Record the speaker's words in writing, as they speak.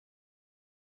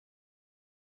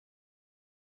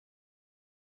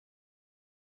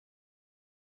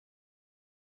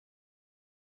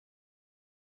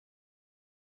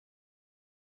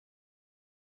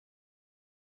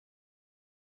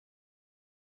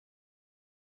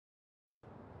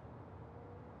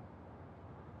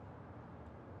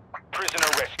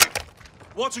Prisoner rescue.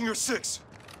 Watching your 6.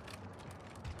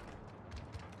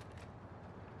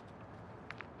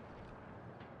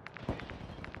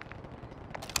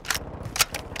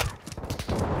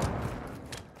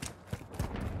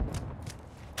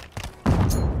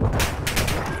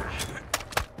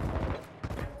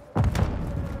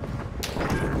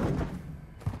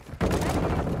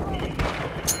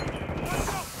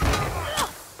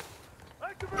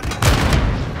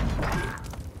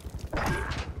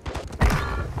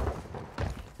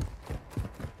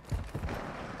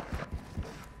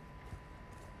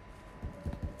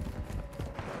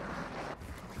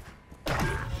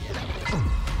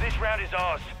 This round is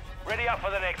ours. Ready up for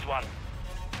the next one.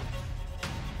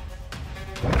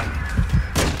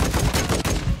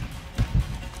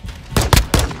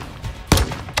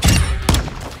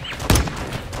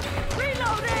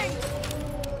 Reloading!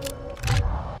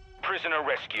 Prisoner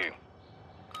rescue.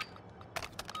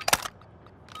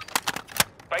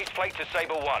 Base plate to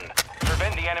Saber 1.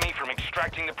 Prevent the enemy from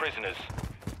extracting the prisoners.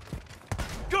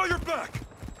 Got your back!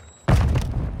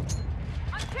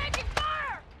 I'm taking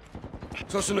fire!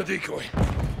 Tossing a decoy.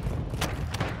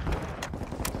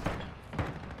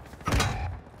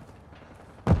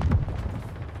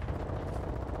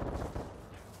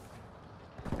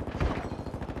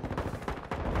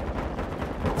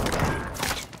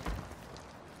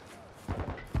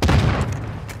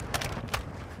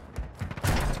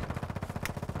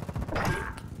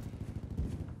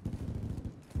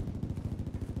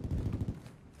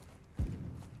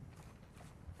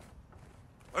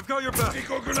 I've got your back.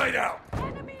 Decoy grenade out!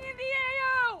 Enemy in the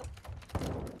AO!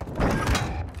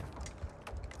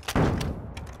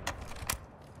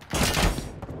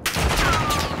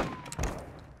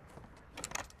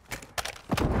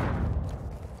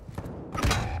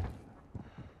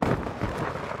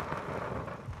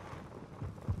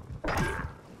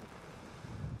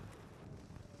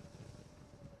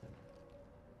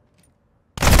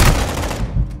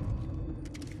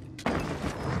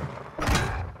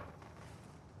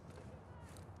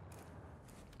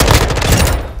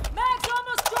 Mag's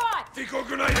almost dry! Decoy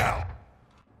grenade out!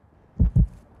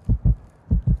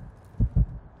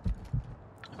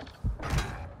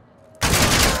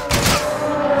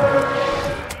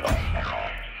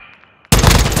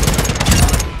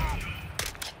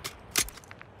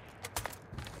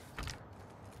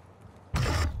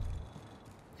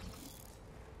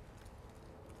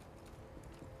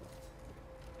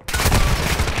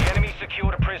 The enemy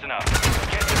secured a prisoner.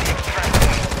 Get to the extract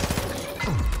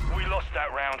point. We lost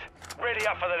that round. Ready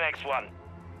up for the next one.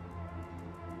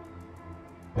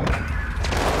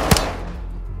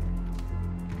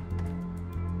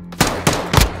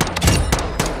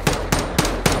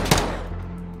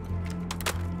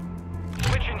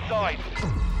 Switching sides.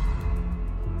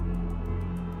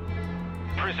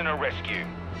 Prisoner rescue.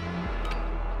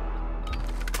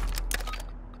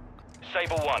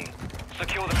 Saber 1.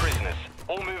 Secure the prisoners.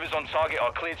 All movers on target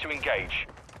are cleared to engage.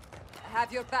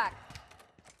 Have your back.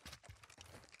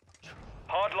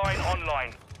 Hardline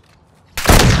online.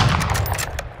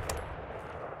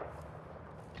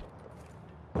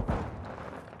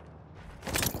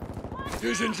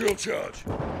 Using drill charge.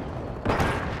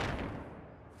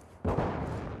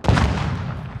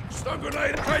 Stun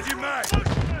grenade, changing mag!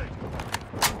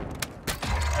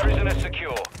 Prisoner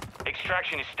secure.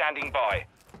 Extraction is standing by.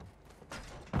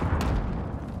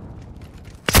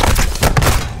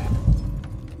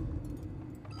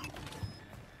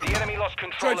 The enemy lost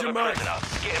control of Changing the mag. prisoner.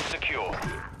 Get him secure.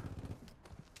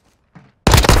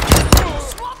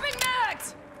 Swapping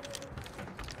mags!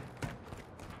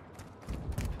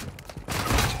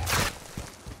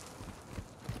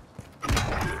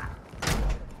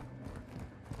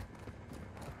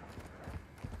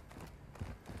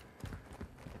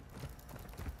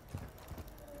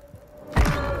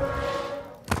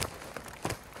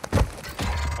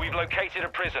 We've located a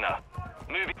prisoner.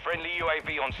 Moving friendly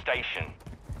UAV on station.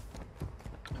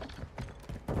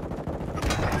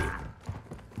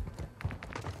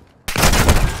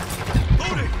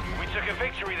 Loading! We took a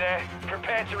victory there.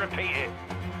 Prepare to repeat it.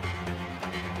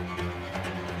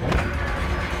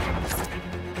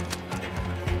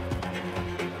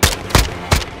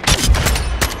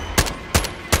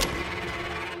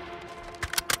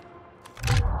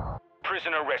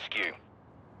 Prisoner rescue.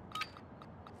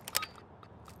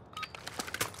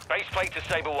 Base plate to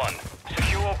Saber 1.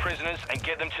 Secure all prisoners and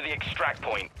get them to the extract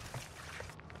point.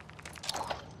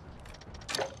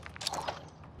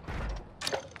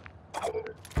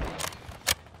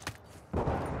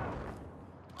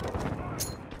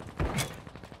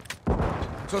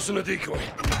 Tossing a decoy.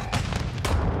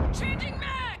 Changing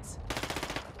mags!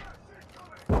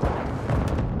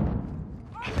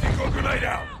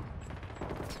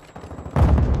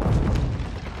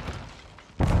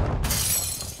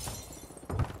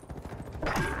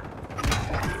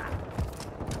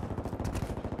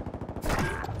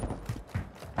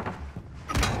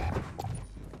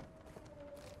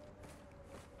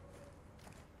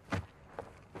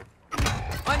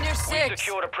 6.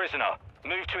 Secured a prisoner.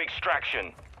 Move to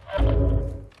extraction.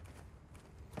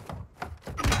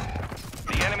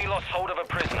 The enemy lost hold of a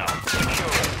prisoner. Secure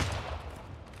it.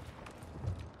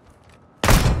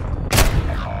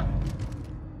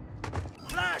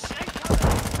 Flash!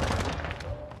 Incoming!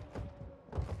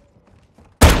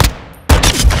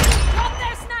 Drop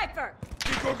their sniper!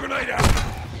 Decoy grenade out!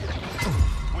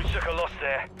 We took a loss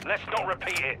there. Let's not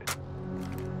repeat it.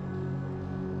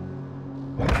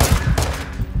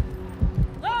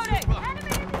 Loading!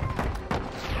 Enemy!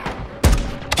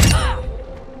 Ah!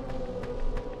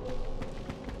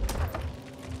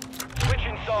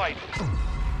 Switching sides.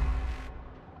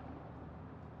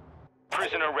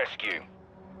 Prisoner rescue.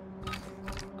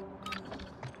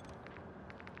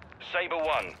 Saber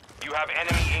 1, you have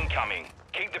enemy incoming.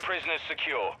 Keep the prisoners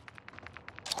secure.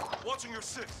 Watching your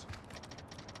 6.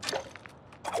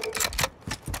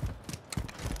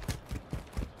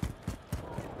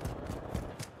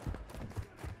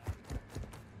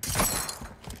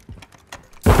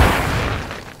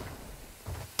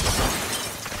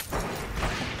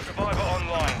 Survivor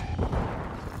online.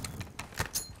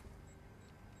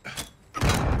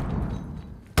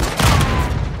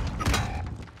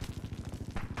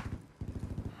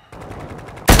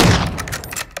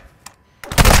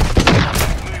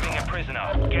 Moving a prisoner.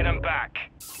 Get him back.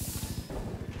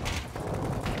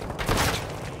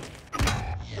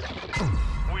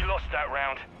 We lost that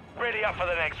round. Ready up for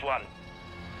the next one.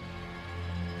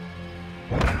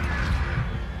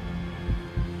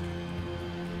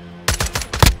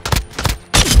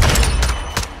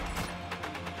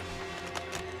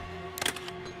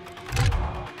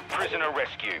 Prisoner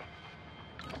rescue.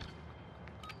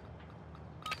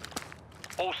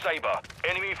 All Saber,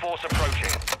 enemy force approaching.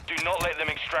 Do not let them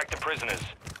extract the prisoners.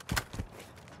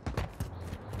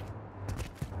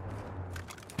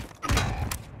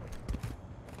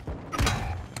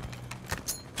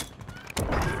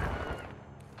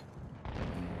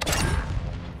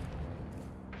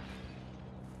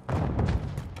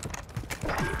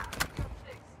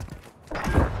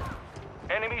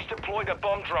 Enemies deployed a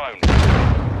bomb drone.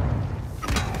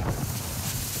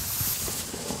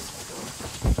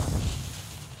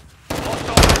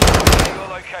 Hostile in your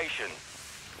location.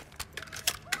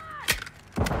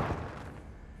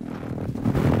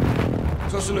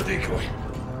 Tossing a decoy.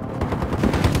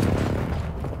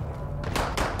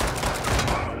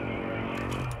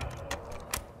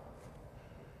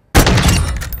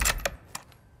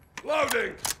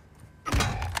 Loading!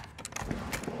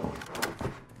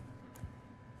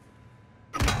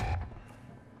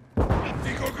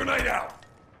 Decoy grenade out!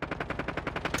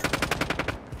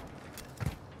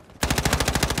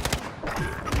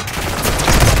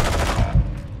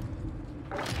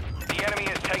 The enemy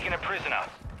has taken a prisoner.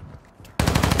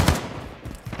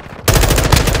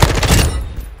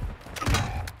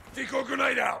 Decoy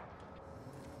grenade out!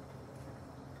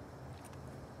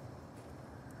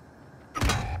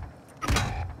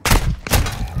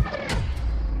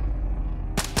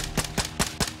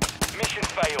 Mission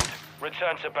failed.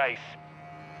 Return to base.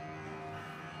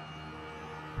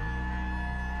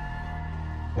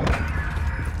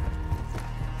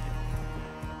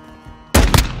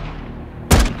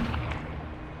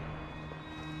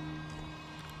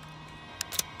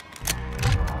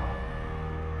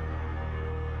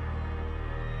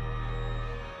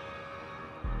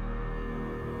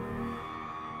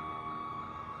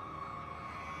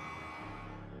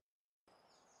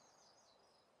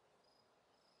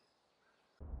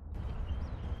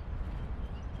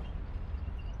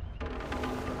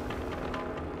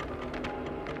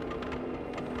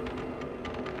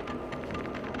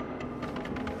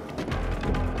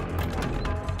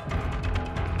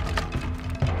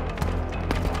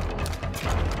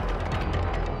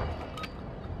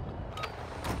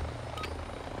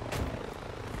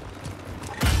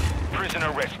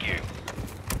 Prisoner rescue.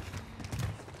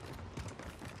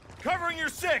 Covering your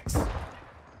 6!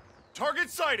 Target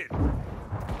sighted!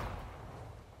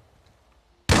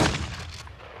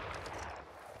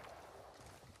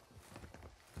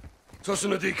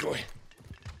 Tossing a decoy.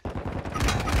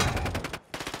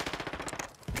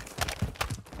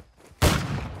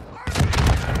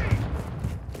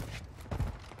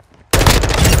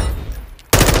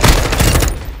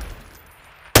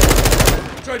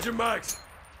 Changing mags.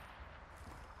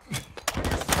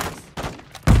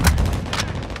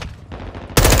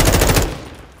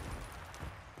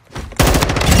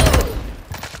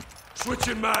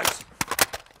 Switching mags.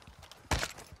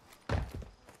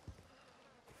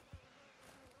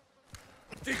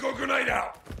 Decoy grenade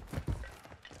out.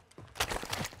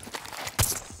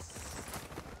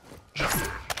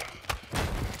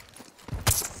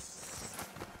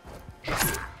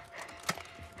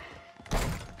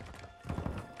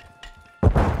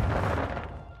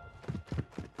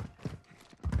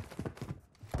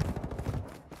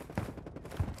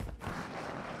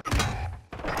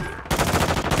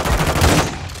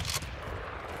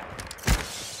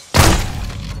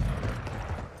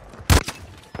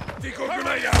 Decoy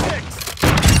grenade out!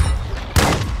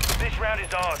 This round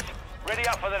is ours. Ready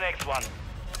up for the next one.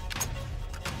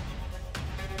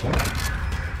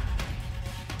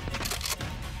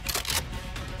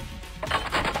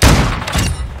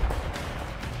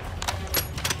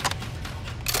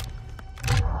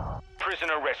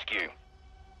 Prisoner rescue.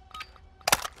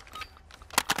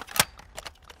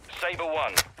 Saber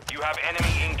 1, you have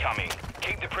enemy incoming.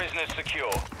 Keep the prisoners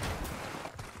secure.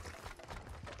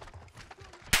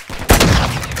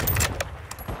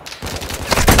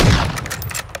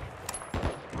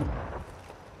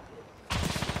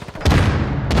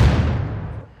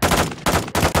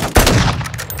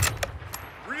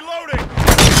 Reloading!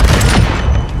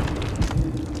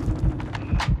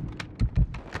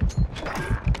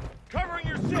 Covering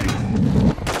your six!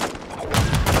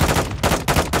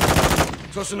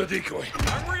 Tossing a decoy.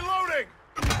 I'm reloading!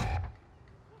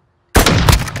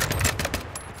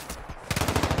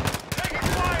 Taking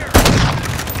fire!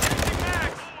 Using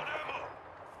max!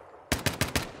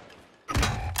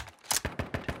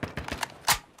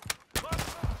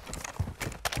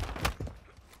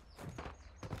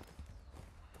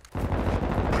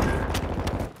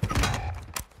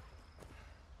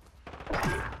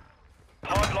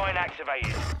 Hardline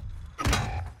activated.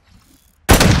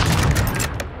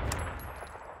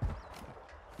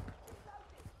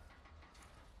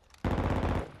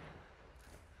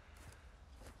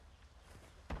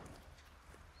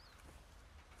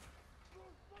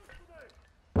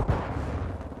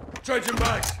 Changing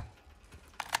mags!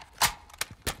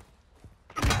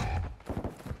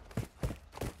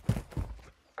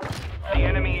 The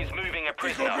enemy is moving a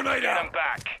prisoner. Decoy grenade Get out. them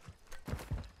back.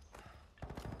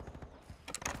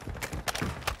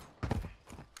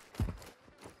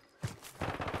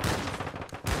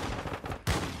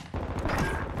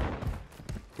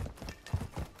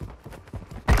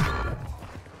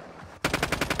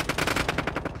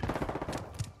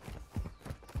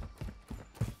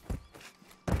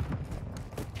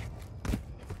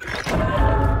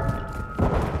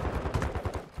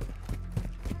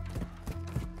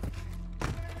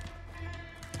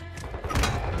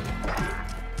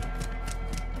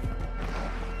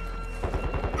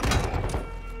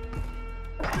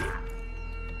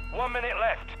 One minute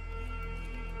left.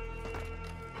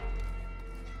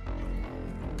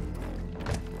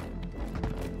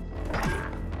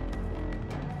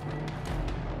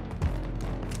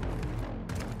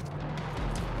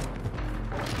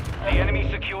 The enemy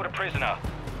secured a prisoner.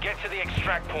 Get to the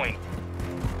extract point.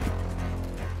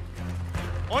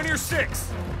 On your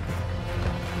six!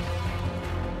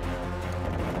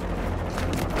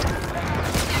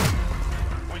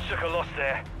 We took a loss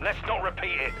there. Let's not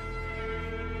repeat it.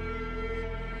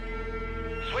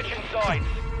 Switching sides.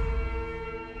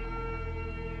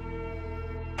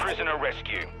 Prisoner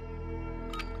rescue.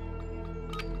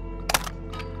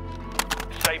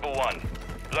 Saber 1.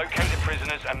 Locate the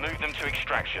prisoners and move them to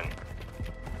extraction.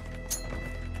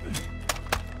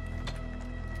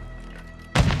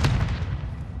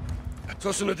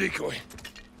 Tossing a decoy.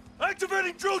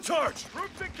 Activating drill charge!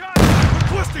 Troops in contact!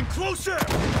 Requesting close air!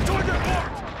 Target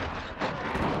marked!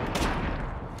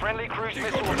 Friendly cruise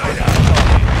Decoy missile. grenade out!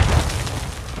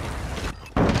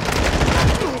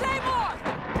 Claymore!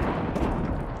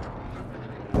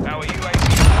 Our UAV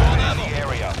is in the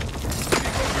area.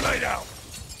 Decoy grenade out!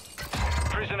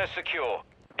 Prisoner secure.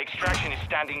 Extraction is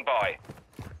standing by.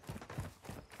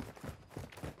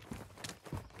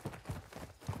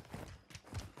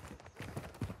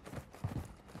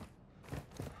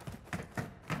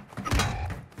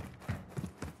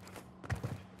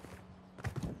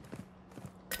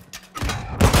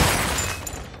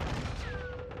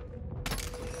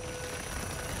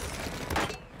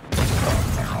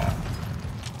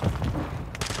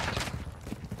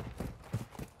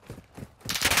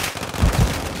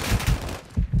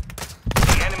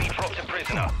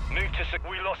 Move to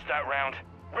we lost that round.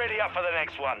 Ready up for the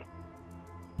next one.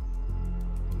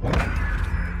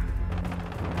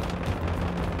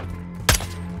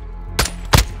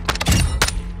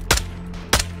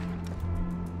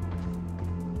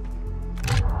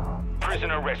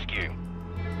 Prisoner rescue.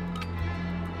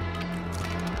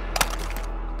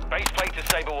 Base plate to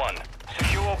Saber 1.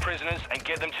 Secure all prisoners and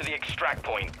get them to the extract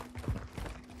point.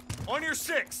 On your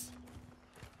six!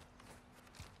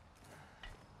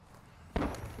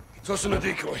 Tossing a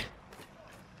decoy.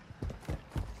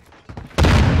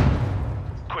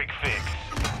 Quick fix.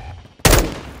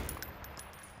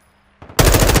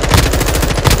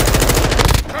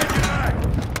 Changing mag!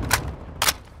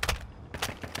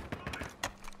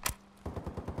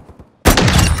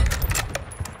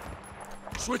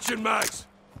 Switching mags.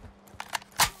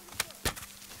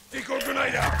 Decoy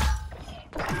grenade out!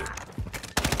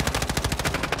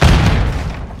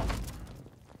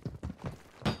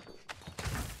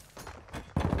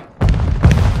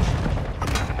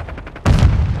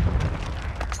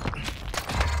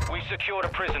 We secured a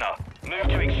prisoner. Move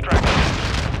to extract him.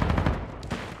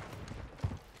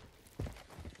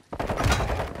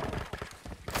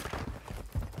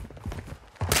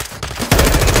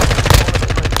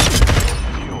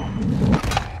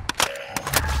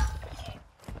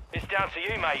 It's down to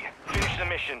you, mate. Finish the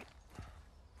mission.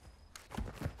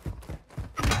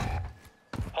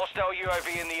 Hostile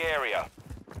UAV in the area.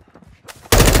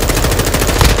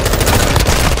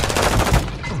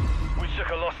 We took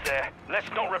a loss there. Let's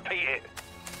not repeat it.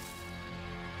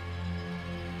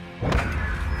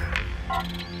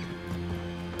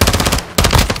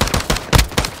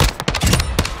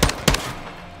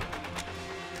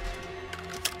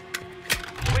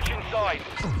 Switching sides.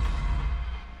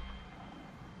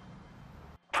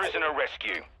 Prisoner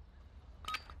rescue.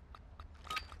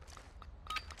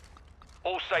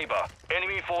 All Sabre,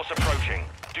 enemy force approaching.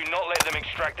 Do not let them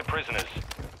extract the prisoners.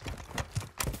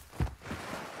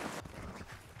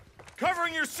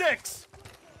 Covering your 6!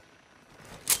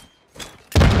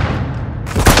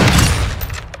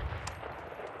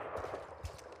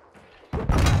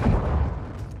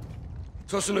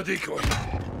 Tossing a decoy.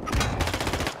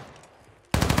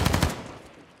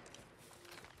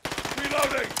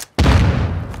 Reloading!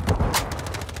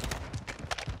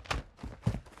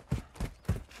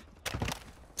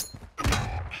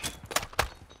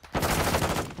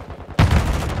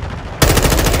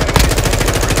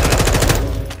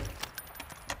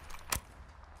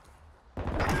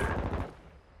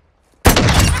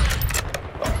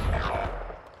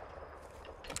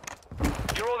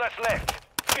 You're all that's left.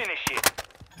 Finish it.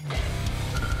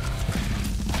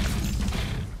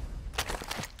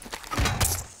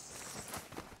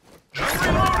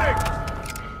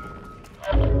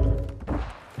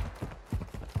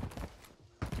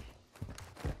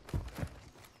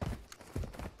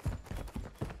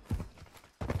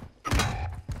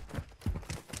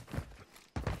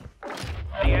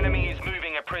 The enemy is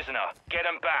moving a prisoner. Get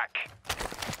him back.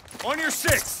 On your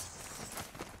 6!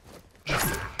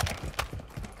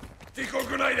 Decoy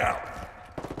grenade out!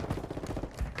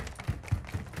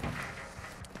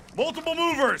 Multiple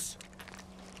movers!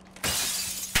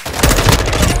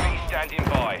 Enemy standing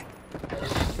by.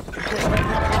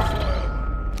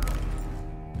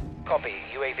 Copy.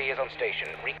 UAV is on station.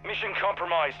 Mission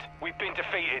compromised. We've been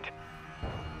defeated.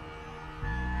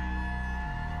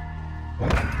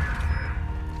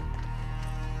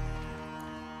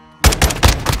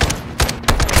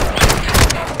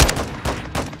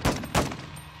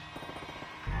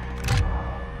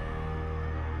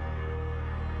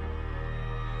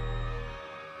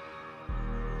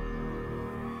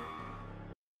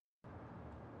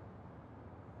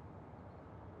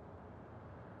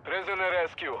 Prisoner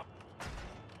rescue.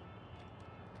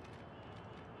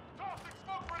 Tossing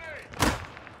smoke grenade!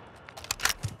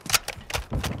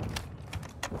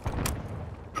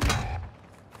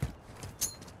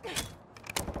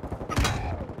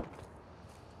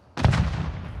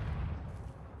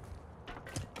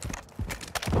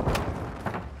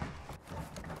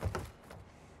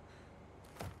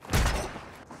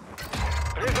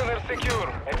 Prisoner secure.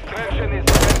 Extraction is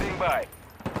standing by.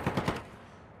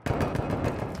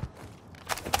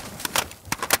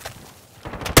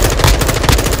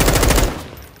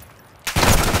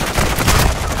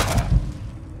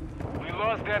 We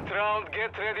lost that round.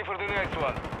 Get ready for the next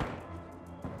one.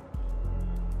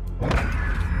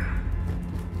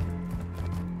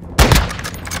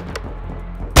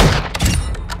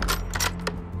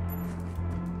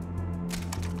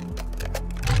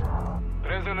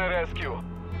 Prisoner rescue.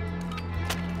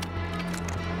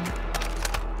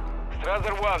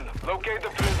 Strasser 1, locate the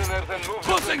prisoners and move them to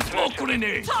Tossing smoke extraction.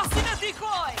 grenade! Tossing a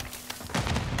decoy!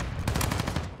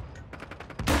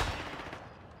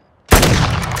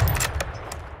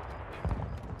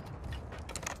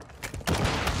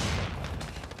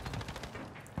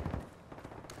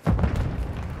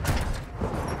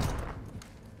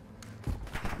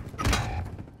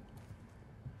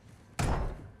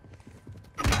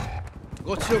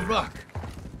 What's your rock?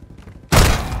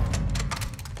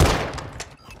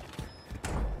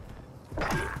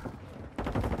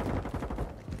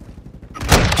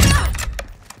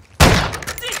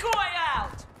 Decoy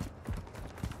out!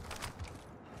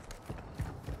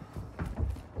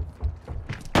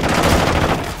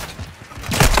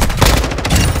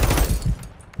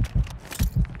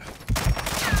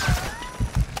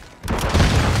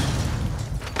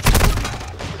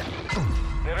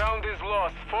 The round is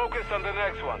lost. Focus on the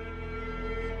next one.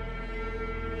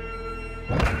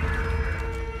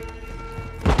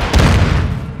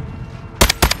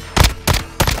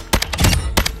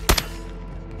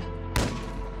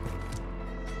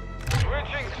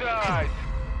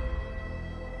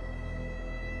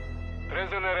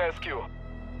 Prisoner rescue.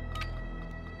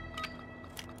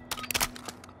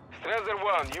 Strasser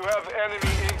 1, you have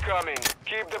enemy incoming.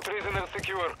 Keep the prisoner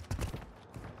secure.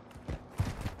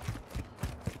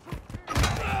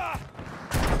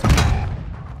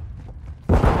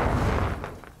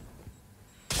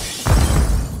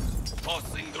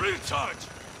 Tossing drill charge.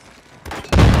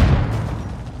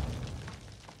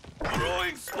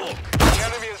 Throwing smoke. The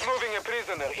enemy is moving a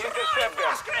prisoner. Intercept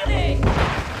them. Grenade!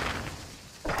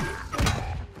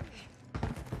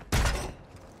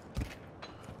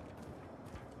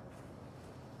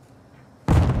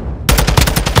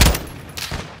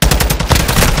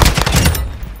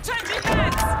 Changing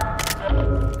mags!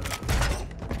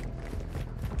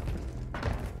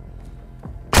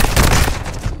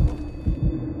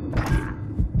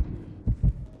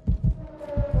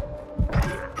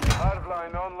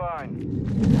 Hardline online.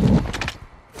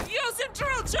 Using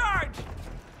drill charge!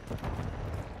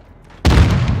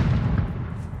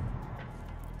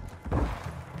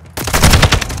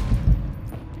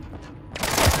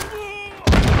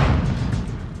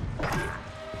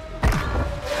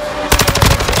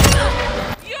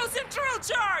 Using drill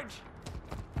charge!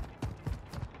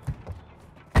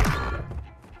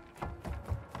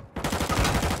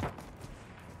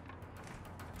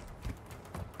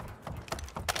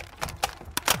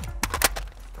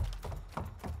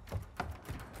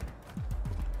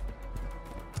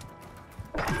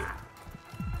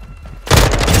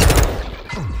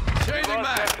 Changing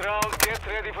mag. Next round, get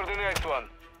ready for the next one.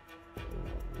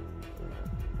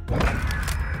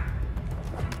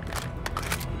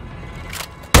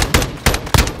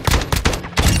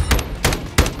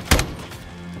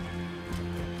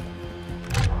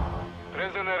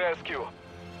 Prisoner rescue.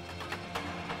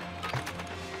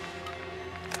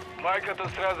 Micah to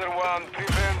Strasser 1,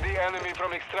 prevent the enemy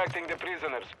from extracting the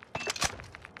prisoners.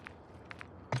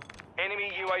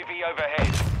 Enemy UAV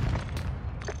overhead.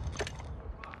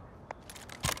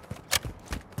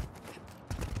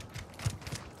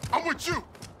 I'm with you.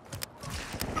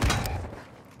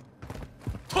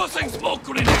 Tossing smoke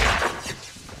grenade.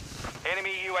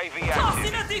 Enemy UAV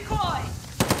Tossing active. a decoy!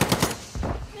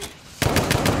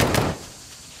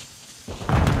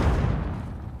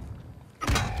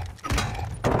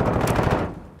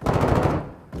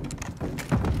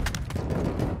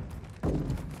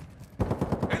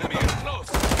 Enemy is close.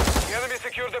 The enemy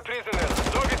secured the prisoners.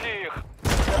 Ловите их.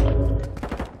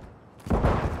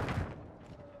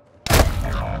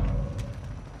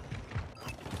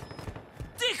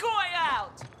 Decoy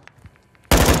out!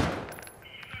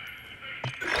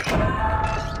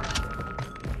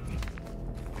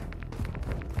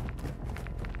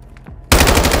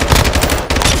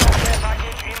 Care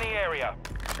package in the area.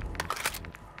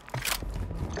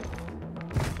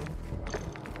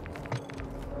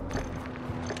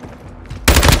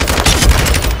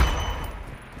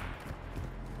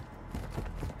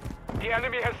 The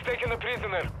enemy has taken a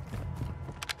prisoner.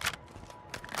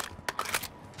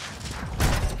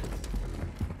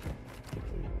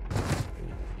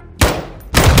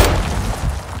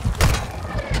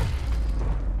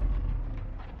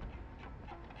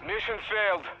 Mission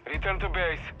failed. Return to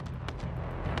base.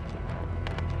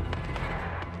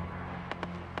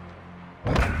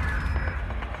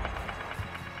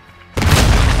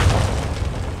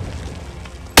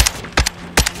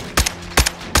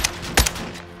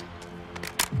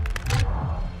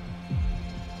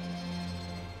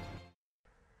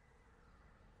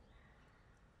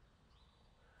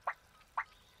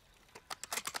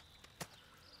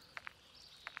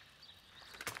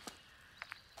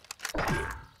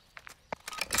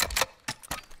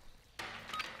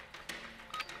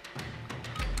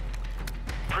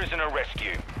 Prisoner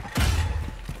rescue.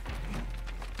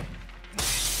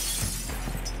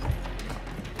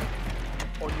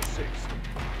 On your six.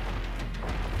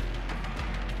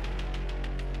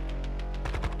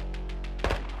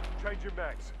 Change your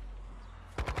mags.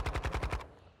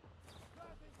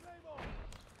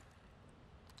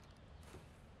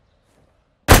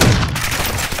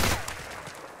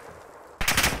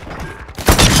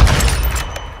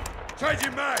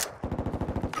 Changing mag.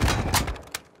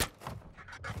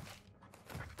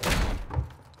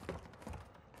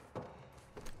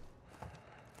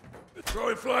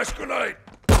 Throwing flash grenade.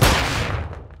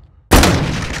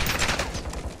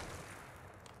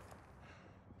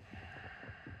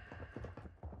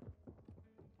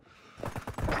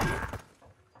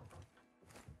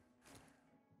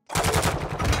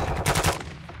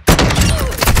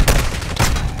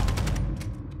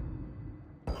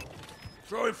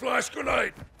 Throwing flash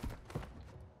grenade.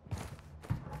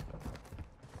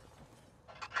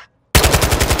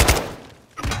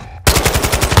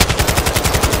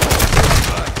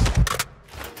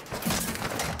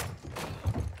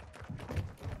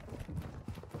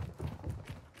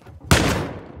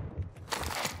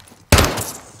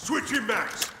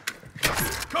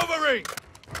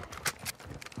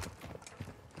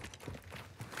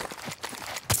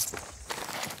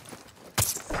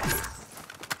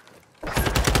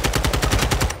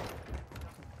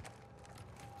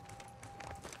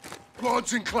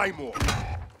 Advancing Claymore.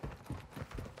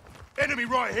 Enemy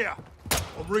right here.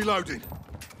 I'm reloading.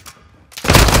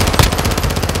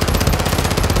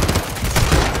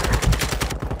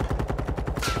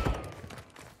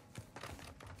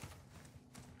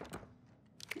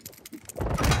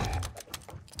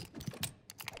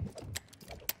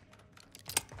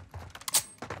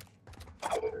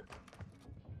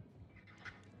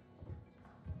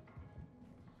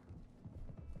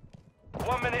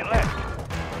 One minute left.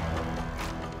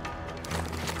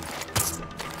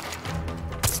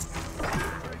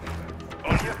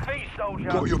 On your feet, soldier.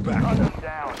 Got your back. Run them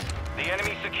down. The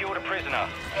enemy secured a prisoner.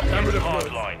 Camera Hard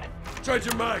deployed. line.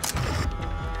 Changing mags.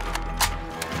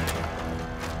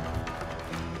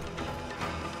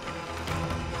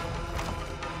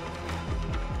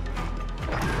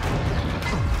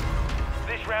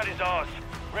 This round is ours.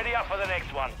 Ready up for the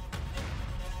next one.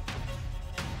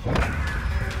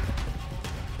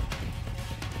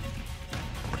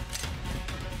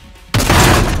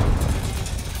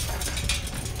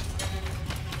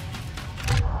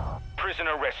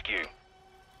 Prisoner rescue.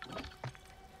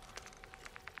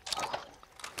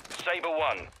 Saber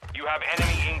 1, you have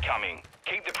enemy incoming.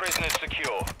 Keep the prisoners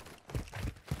secure.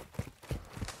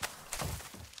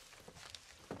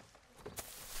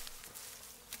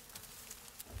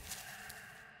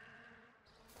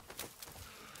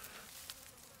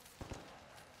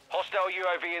 Hostile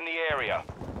UAV in the area.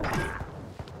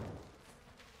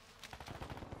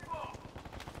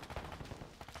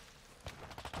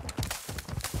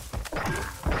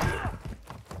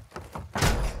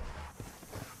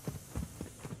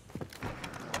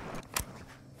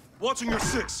 Watching your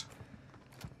 6.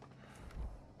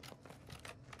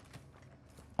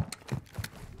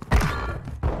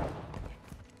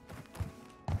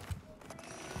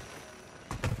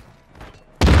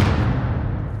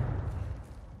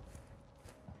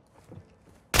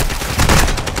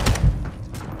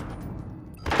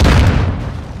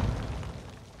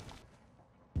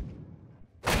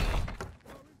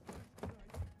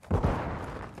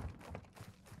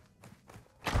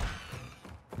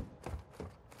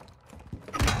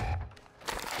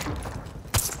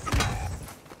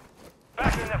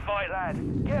 Back in the fight, lad.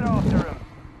 Get after him.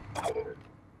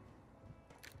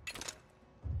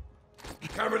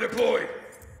 Camera deployed.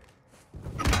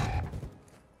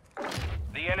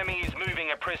 The enemy is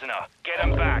moving a prisoner. Get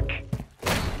him back.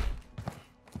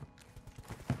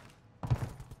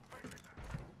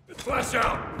 Flash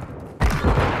out.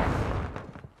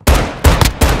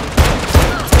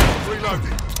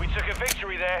 Reloading. We took a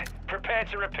victory there. Prepare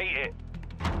to repeat it.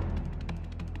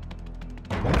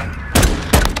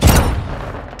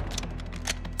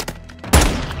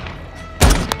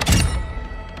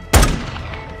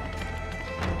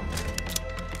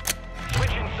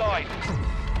 Switch inside.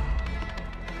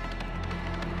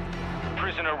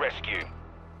 Prisoner rescue.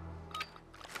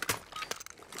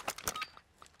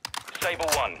 Saber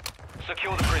 1,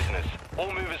 secure the prisoners.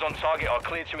 All movers on target are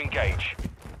cleared to engage.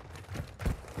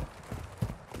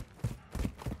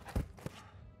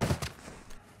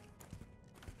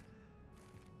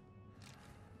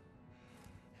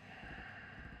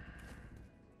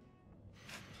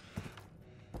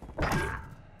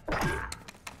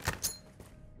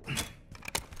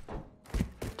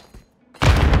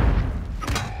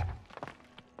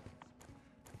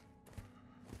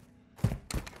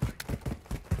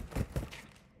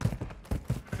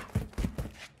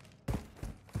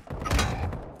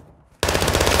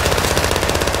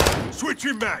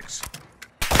 Switching mags.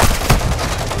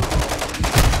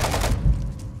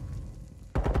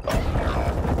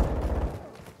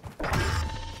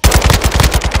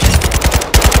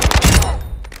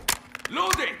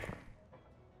 Loading.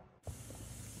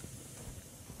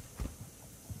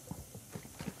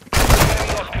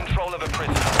 Enemy lost control of a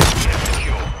prisoner. Get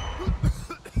secure.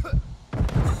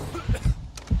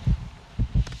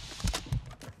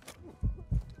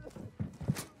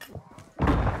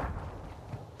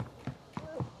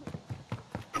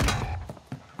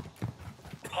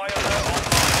 High alert on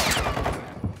fire.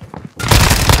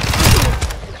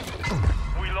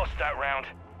 We lost that round.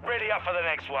 Ready up for the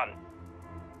next one.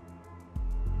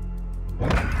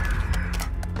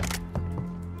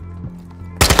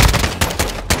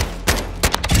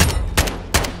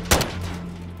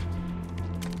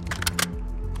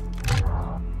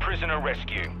 Prisoner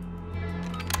rescue.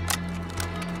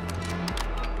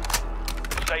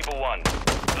 Saber 1,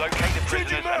 locate the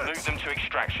prisoners and move them to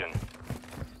extraction.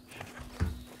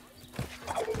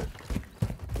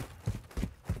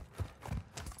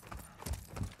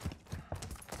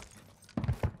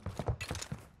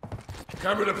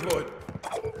 Camera deployed.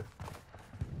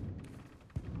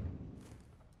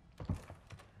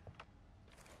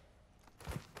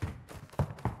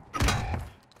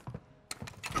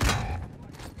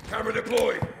 Camera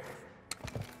deployed.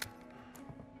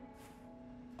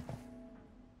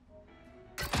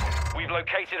 We've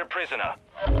located a prisoner.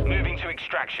 Moving to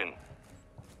extraction.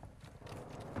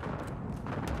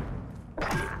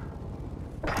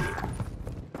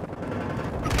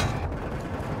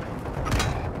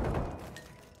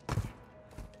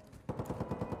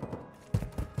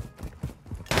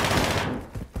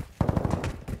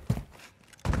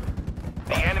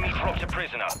 The enemy dropped a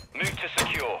prisoner. Move to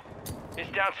secure. It's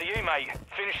down to you, mate.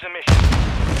 Finish the mission.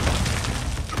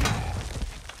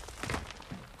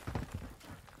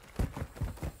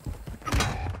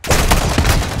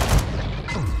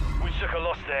 Took a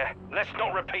loss there. Let's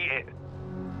not repeat it.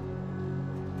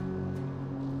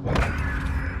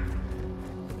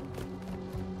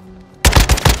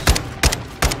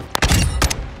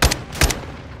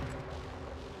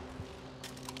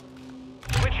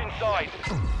 Switching sides.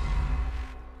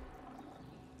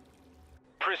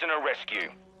 Prisoner rescue.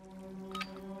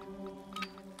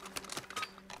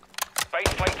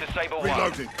 Base plate to Sabre 1.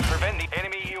 Reloading. Prevent the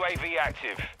enemy UAV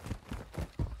active.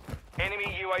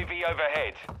 Enemy UAV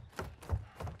overhead.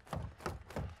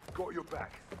 Got your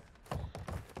back.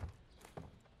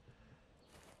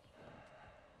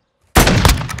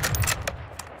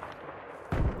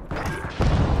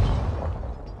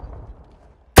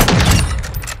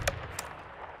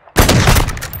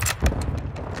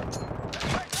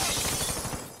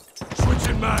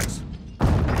 Switching mags.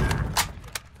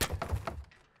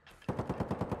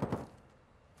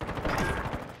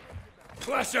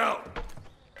 Flash out.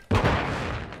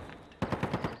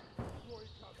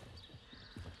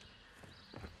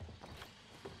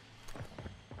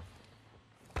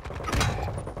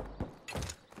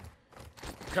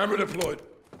 Camera deployed.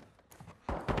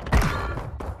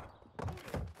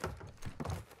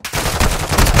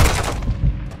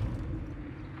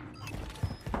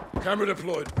 Camera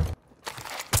deployed.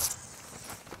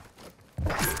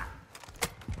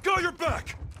 Got your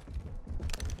back!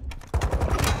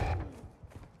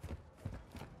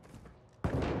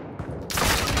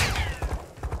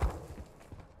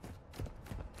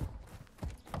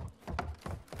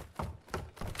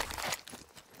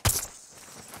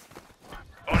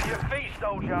 On your feet,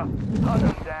 soldier. Hunt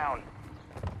them down.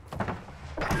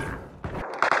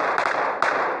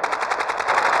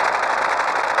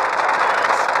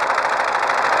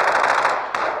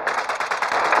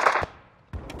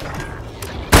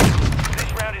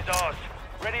 This round is ours.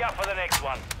 Ready up for the next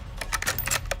one.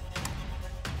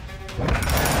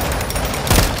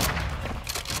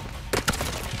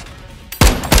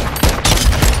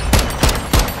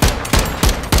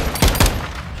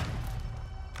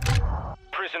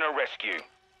 Prisoner rescue.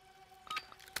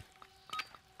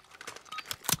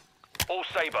 All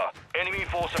Sabre, enemy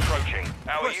force approaching.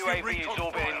 Our Requesting UAV is recon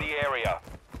orbiting fire. the area.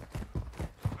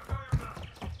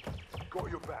 Got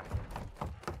your back.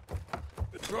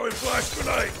 They're throwing flash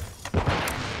grenade!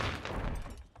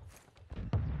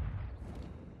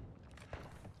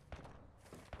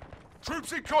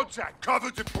 Troops in contact!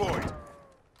 Cover deployed!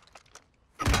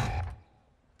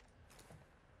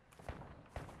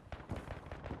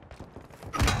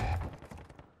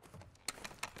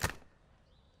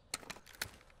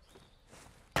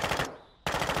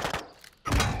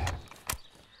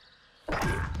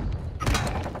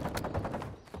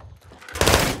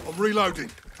 I'm reloading.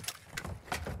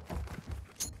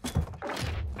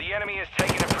 The enemy has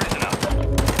taken a prisoner.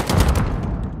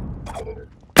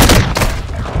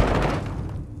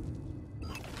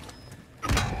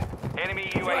 Enemy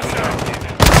UAV active.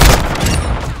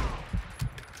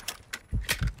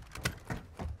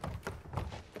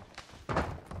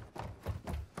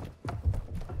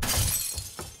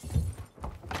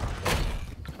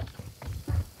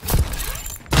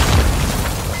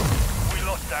 We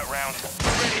lost that round.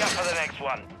 Ready up for the next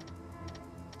one.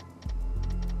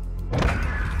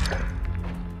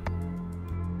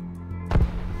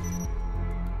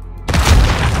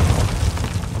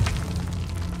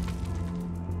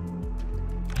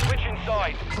 Switch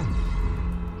inside.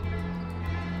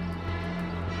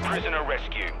 Prisoner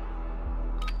rescue.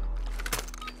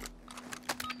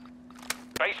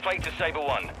 Base plate to Sabre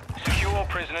 1. Secure all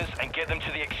prisoners and get them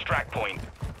to the extract point.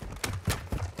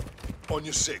 On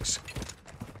your six.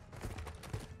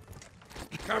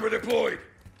 Camera deployed.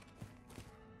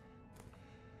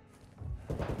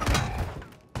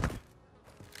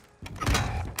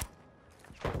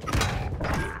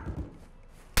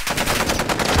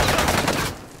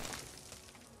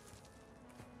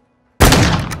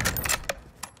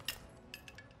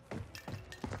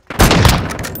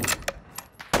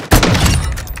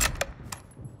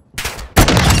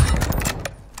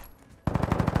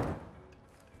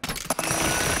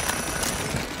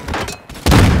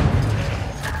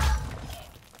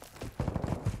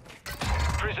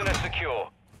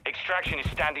 extraction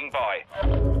is standing by.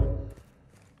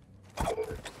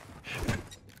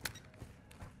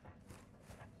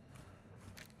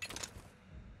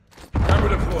 Camera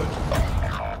deployed.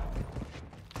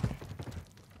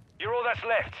 You're all that's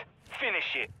left.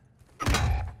 Finish it.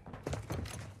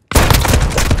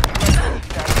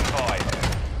 Standing by.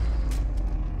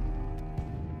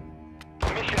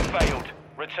 Mission failed.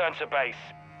 Return to base.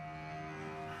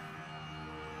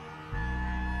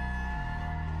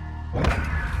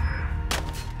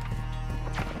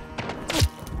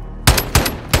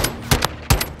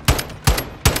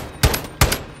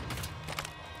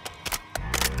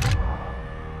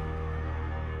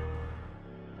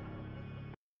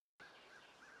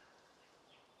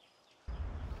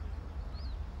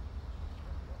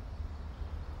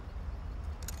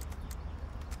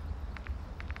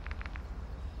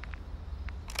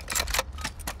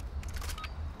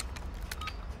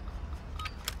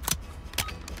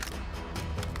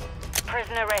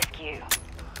 Prisoner rescue.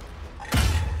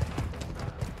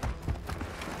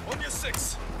 On your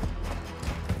 6.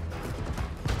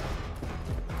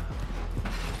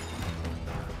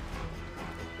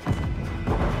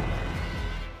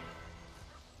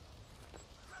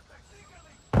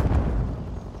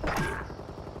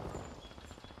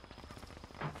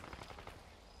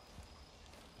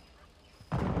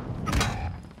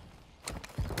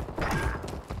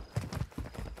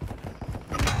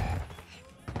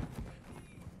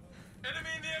 Enemy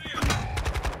in the area!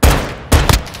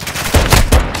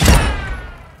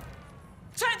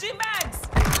 Changing mags!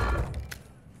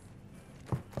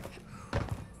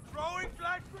 Throwing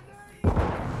flash grenade!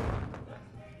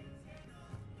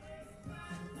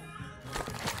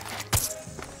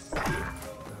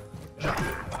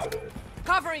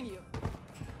 Covering you.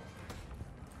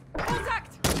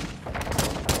 Contact!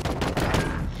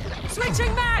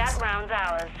 Switching mags! That round's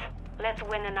ours. Let's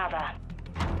win another.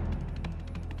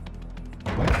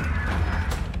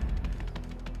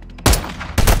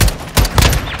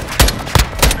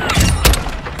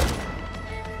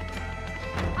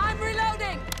 I'm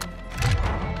reloading!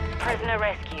 Prisoner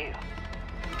rescue.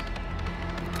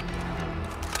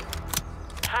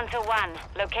 Hunter 1,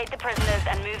 locate the prisoners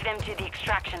and move them to the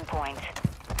extraction point.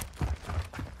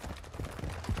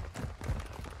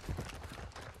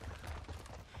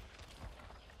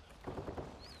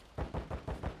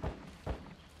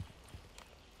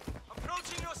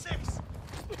 Approaching your 6!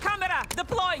 Camera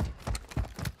deployed!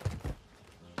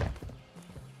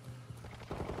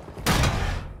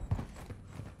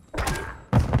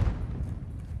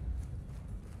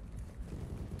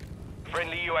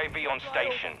 Friendly UAV on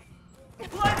station.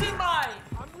 Planting mine!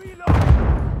 I'm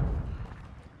reloading!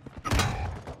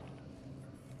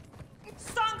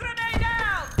 Stun grenade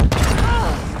out!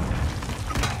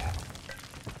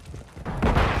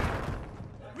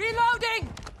 Reloading!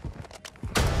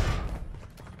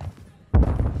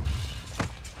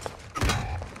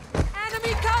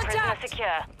 Enemy Prisoner contact!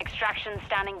 secure. Extraction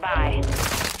standing by.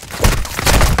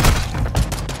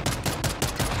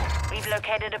 We've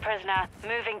located a prisoner.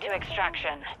 Moving to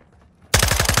extraction.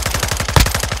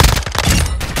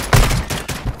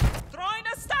 Throwing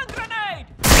a stun grenade!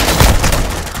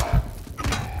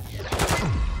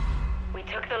 We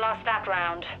took the loss that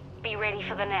round. Be ready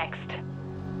for the next.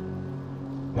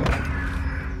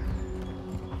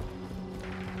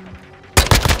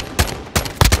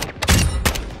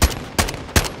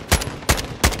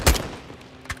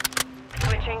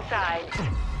 Switching sides.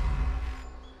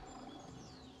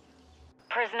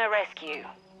 Prisoner rescue.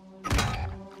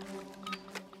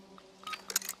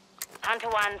 Hunter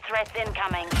 1, threats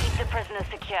incoming. Keep the prisoner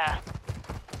secure.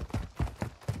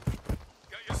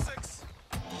 Got your 6.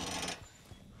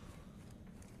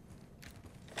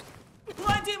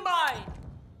 Planting mine!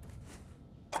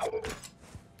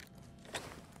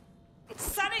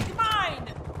 Sonic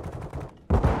mine!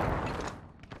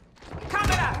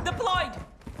 Camera deployed!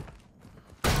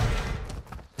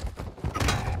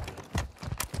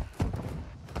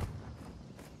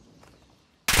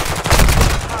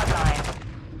 Hardline.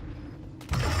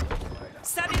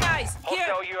 Standing eyes! Here!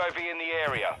 Hostile UAV in the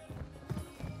area.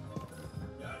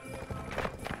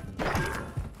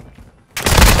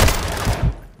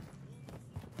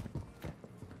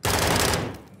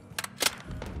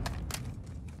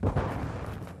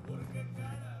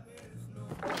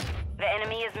 The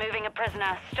enemy is moving a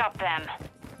prisoner. Stop them.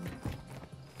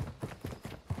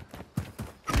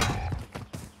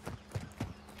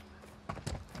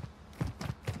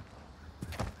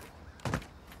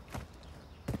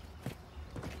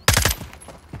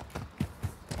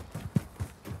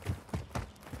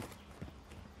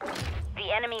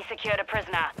 The enemy secured a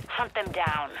prisoner. Hunt them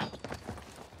down.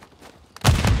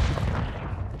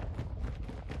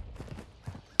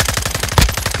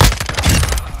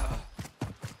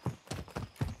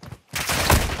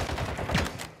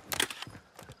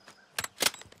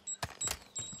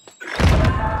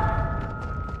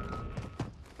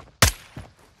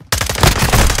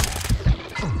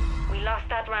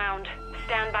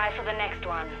 for the next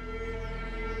one.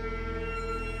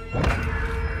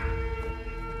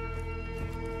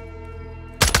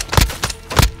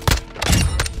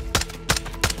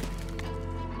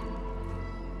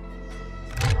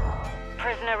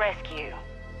 Prisoner rescue.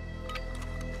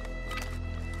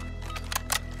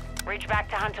 Reach back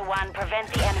to Hunter 1,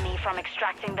 prevent the enemy from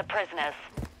extracting the prisoners.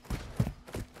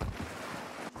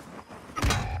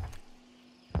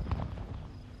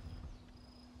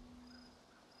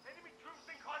 Enemy troops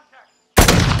in contact!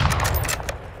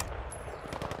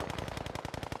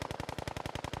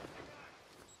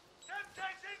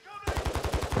 Semtex incoming!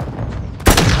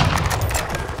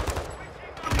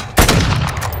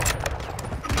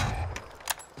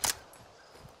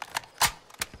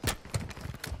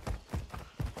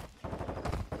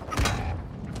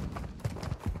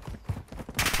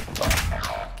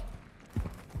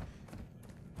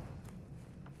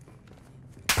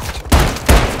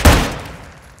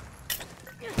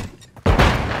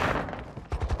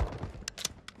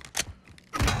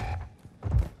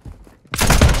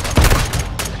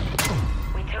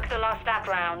 Lost that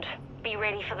round. Be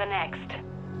ready for the next.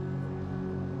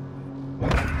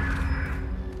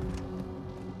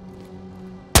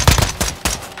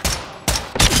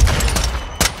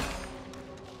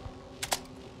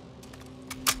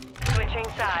 Switching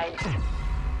sides.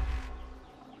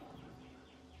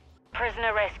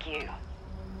 Prisoner rescue.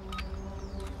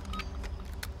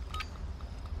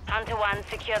 Hunter 1,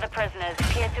 secure the prisoners.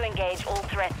 Clear to engage all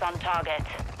threats on target.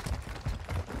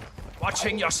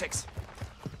 Watching your six.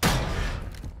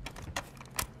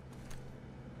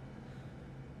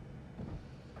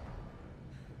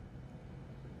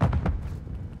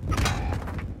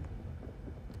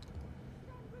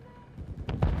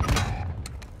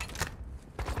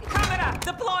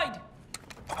 Deployed!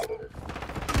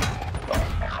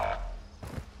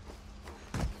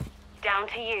 Down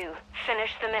to you.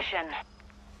 Finish the mission.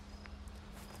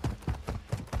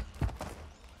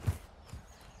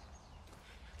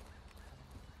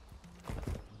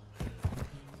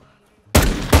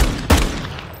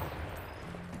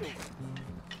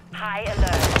 High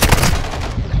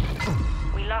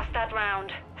alert. We lost that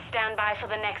round. Stand by for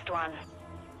the next one.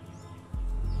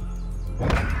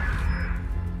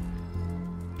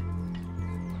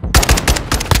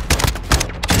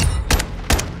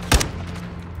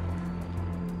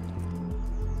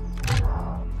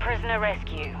 Prisoner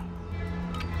rescue.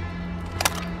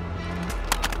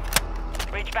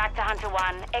 Reach back to Hunter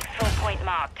 1. Exfil point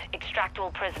marked. Extract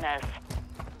all prisoners.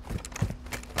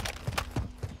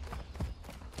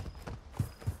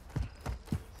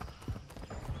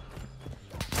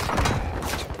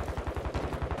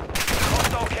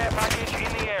 Hostile care package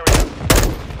in the area.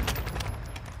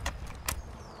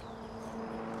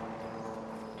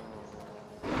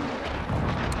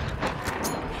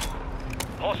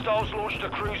 Hostiles launched a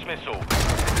cruise missile.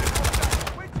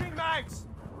 Switching mags!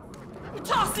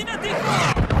 Tossing a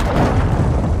decoy!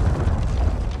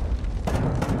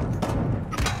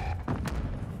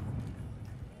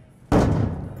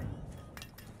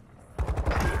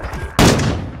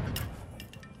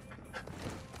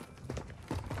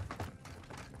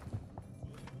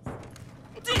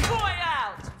 Decoy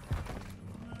out!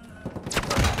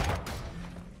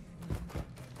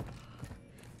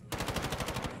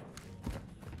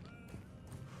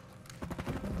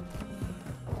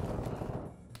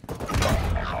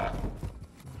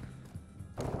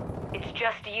 It's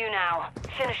just you now.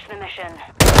 Finish the mission.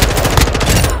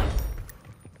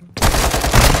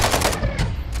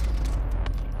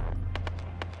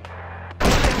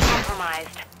 Mission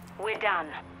compromised. We're done.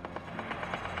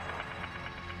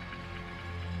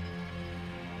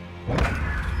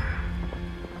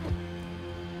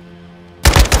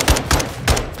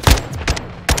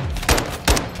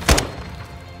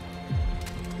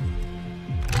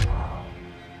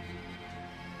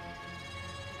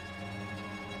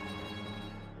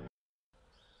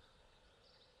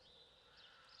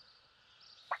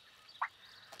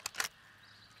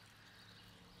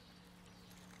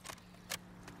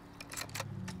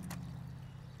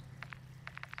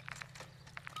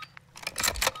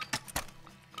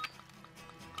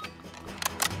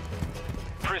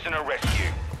 Prisoner rescue.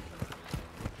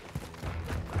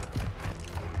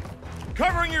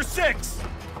 Covering your six!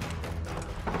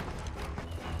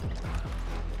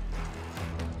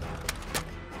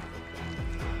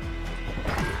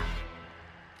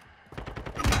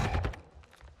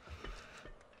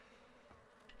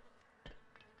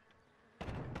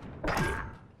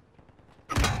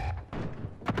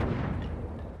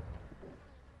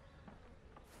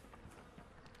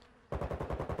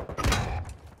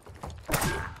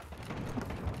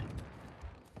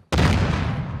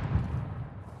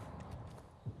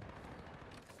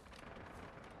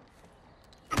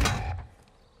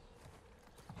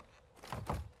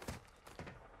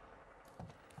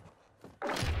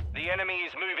 The enemy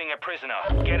is moving a prisoner.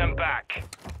 Get him back.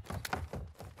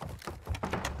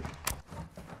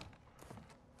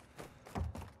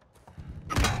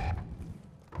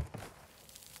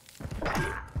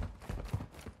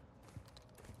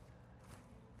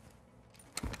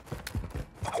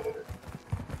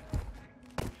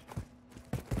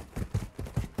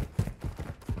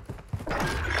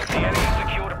 The enemy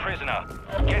secured a prisoner.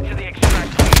 Get to the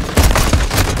extract point.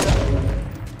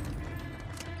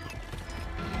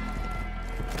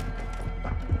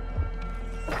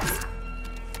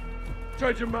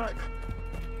 Change your mag.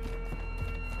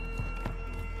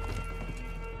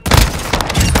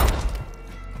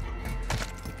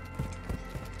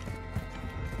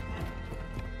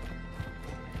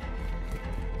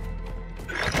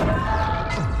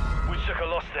 We took a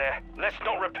loss there. Let's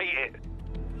not repeat it.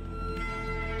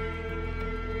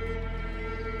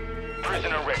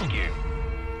 Prisoner rescue.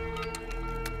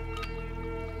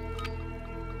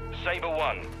 Saber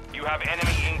 1, you have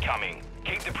enemy incoming.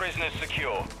 Keep the prisoners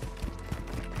secure.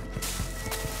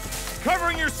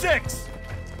 Covering your 6!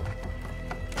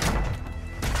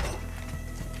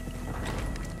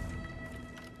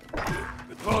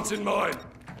 Advancing mine.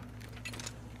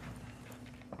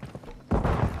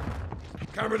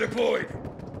 Camera deployed.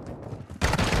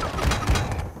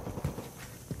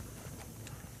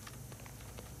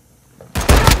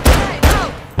 Hey,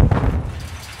 no!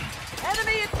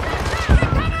 Enemy is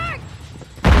incoming!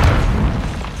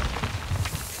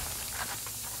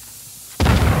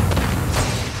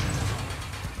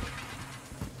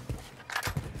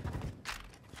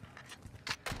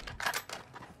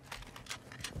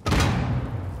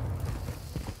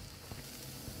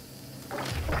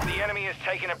 The enemy has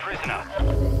taken a prisoner.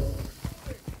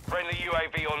 Friendly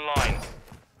UAV online.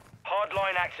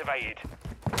 Hardline activated.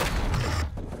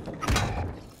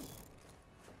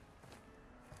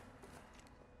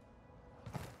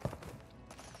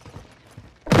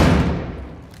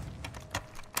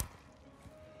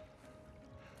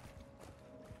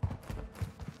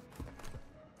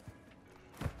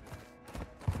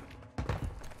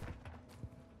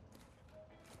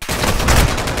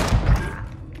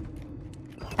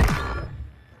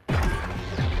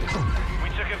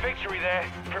 Victory there.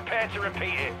 Prepare to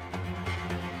repeat it.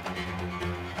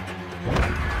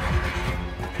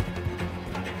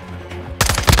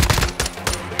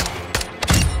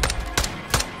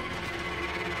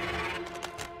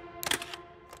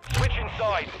 Switch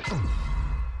inside.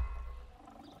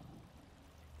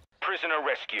 Prisoner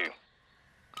rescue.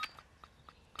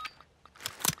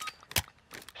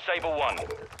 Saber 1,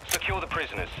 secure the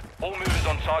prisoners. All movers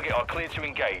on target are cleared to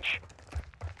engage.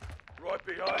 Right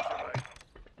behind you, mate.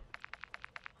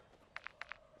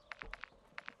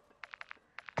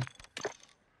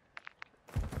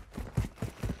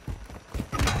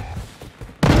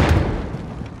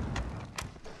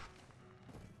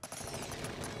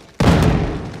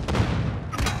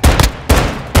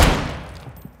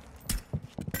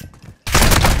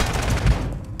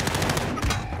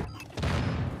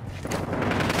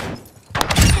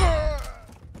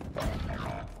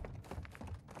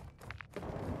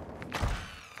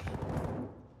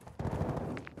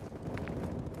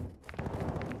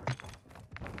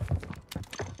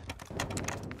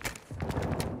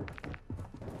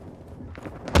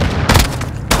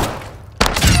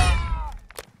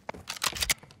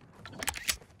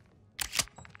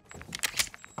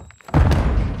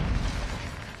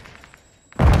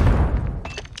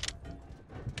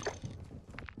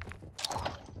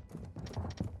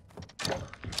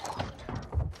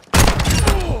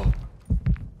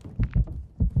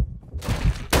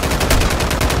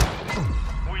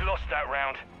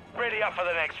 Ready up for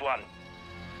the next one.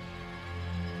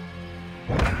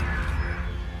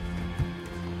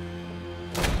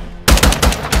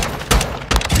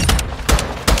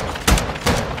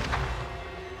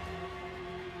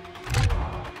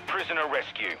 Prisoner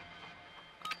rescue.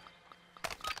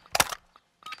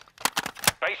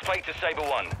 Base plate to Saber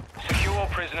 1. Secure all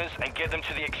prisoners and get them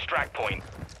to the extract point.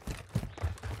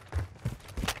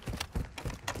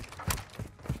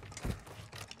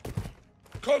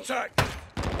 Contact!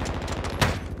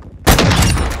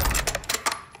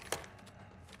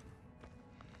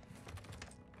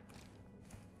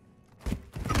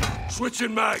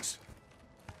 Switching mags!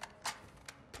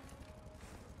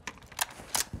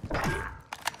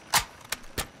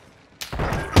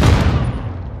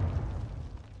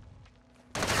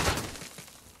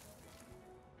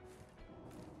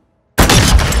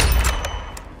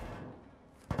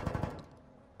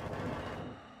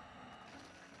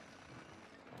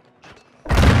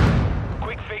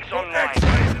 Quick fix online.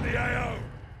 X-rays in the AO!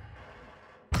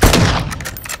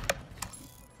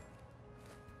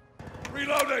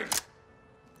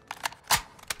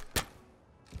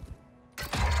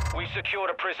 secured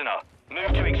a prisoner.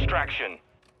 Move to extraction.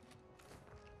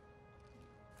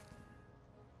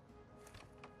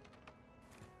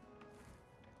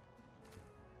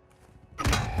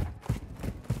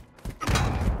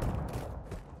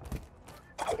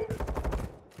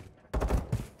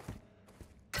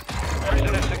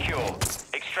 Prisoner secure.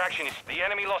 Extraction is... The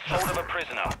enemy lost hold of a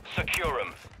prisoner. Secure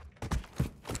him.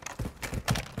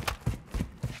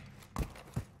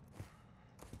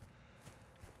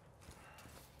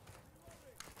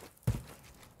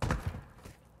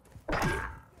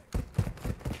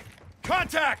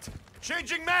 Contact!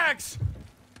 Changing mags!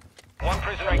 One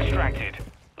prisoner extracted.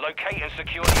 Locate and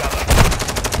secure the other.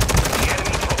 The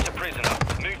enemy drops a prisoner.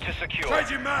 Move to secure.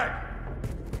 Changing mag!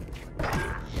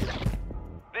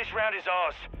 This round is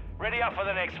ours. Ready up for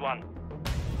the next one.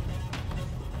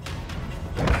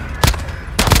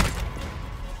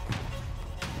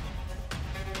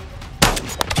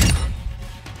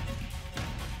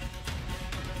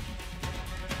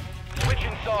 Switch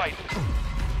inside.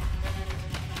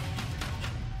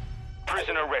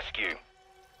 Prisoner rescue.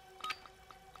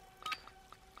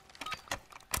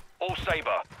 All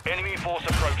Sabre, enemy force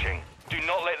approaching. Do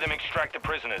not let them extract the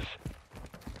prisoners.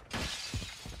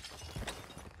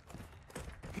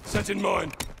 Set in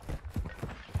mine.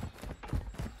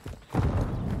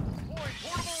 Deploying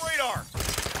portable radar.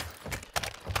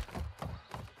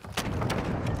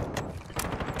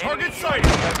 Target sighted.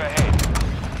 Overhead.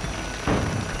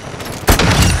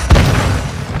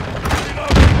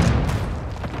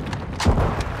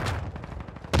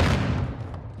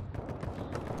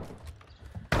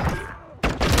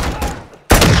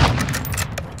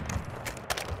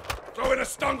 Throw in a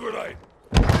stun grenade.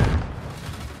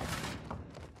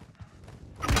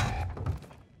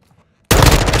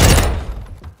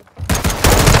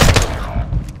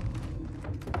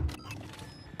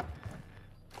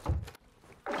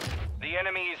 The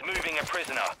enemy is moving a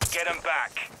prisoner. Get him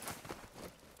back.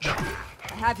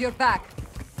 I have your back.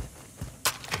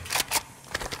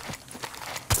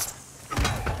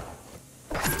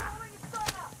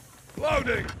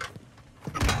 Loading.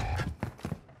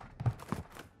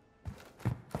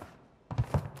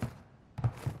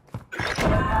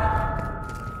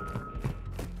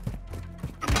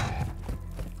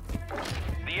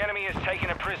 The enemy has taken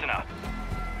a prisoner.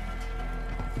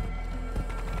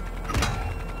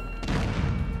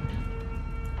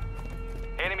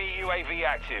 Enemy UAV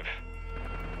active.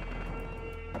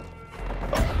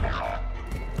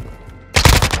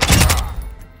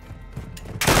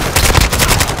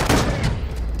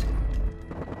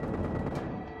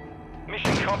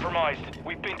 Mission compromised.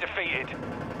 We've been defeated.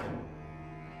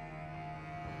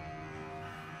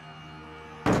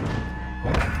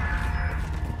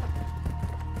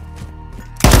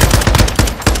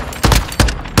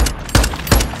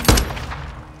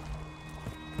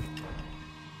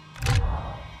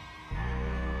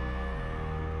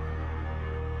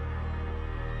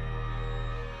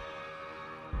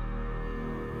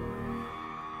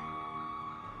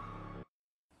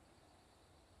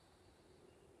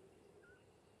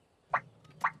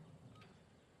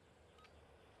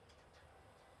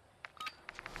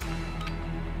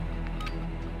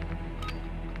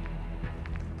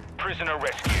 Prisoner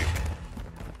rescue.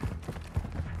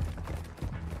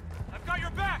 I've got your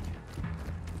back.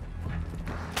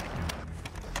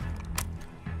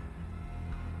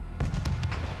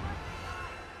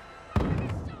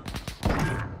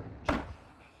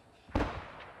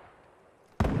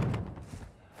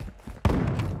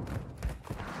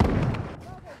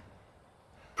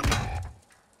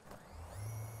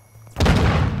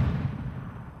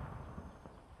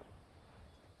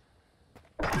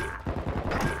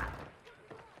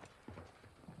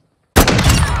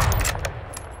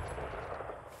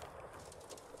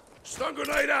 Stun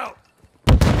grenade out!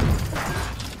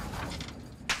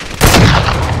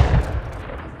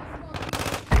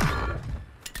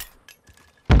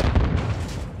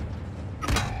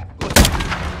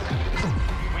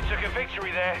 We took a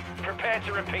victory there. Prepare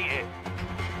to repeat it.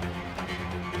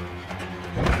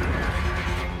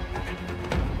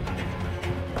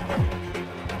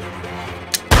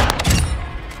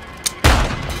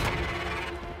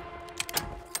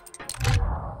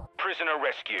 Prisoner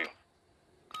rescue.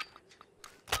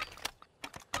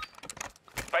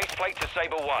 Base plate to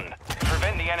Sabre 1.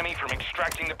 Prevent the enemy from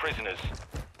extracting the prisoners.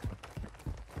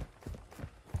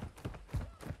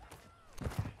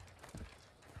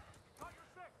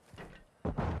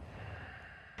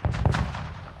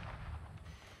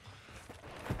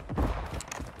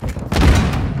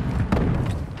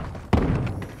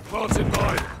 Plants in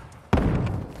mine.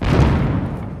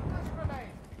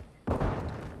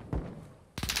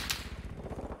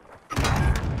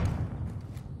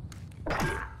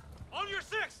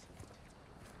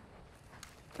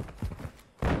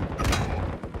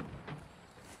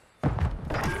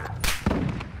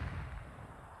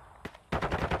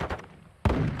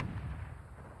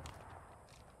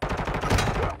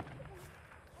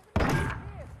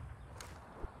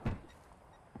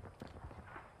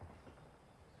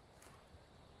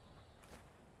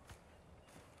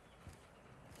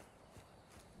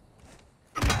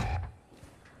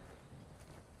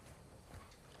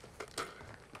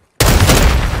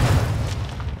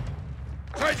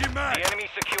 Changing mag! The enemy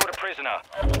secured a prisoner.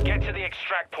 Get to the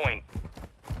extract point.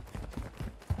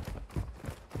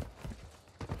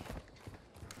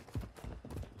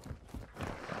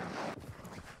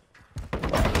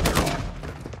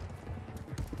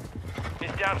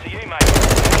 It's down to you, mate.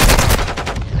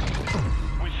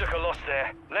 We took a loss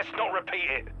there. Let's not repeat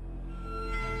it.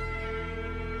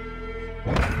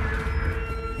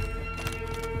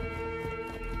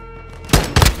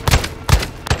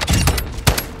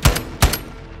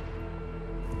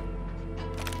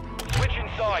 Switch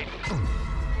inside.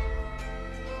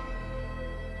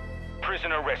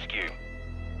 Prisoner rescue.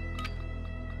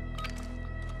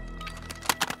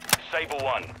 Sable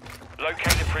 1.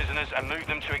 Locate the prisoners and move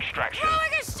them to extraction.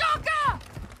 Throwing a shocker!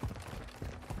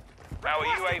 Our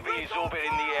UAV is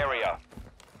orbiting the area.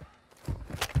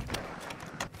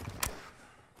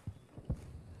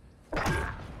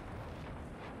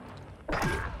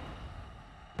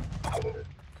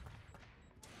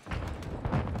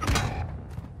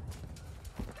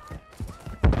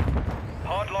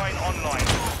 Hardline online.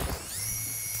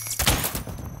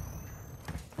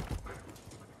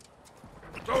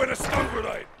 Throw in a stun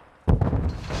grenade!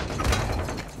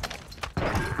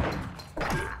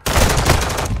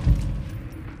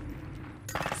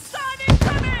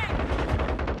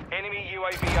 Enemy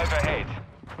UAV overhead.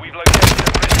 We've located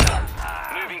a prisoner.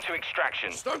 Moving to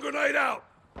extraction. Stun grenade out!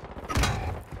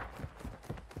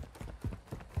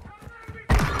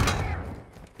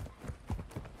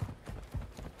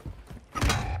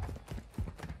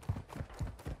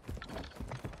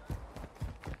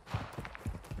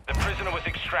 The prisoner was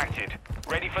extracted.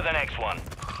 Ready for the next one.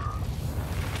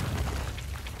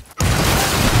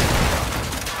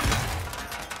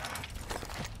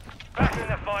 Back in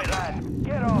the fight, lad.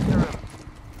 Get after him.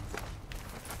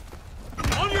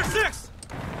 On your 6!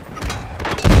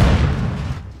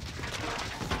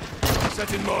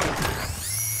 Set in mine.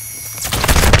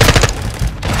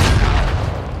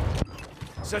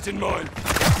 Set in mine.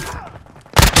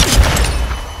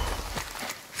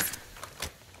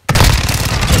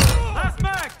 Last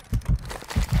mag!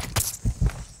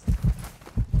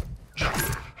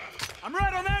 I'm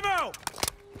right on ammo!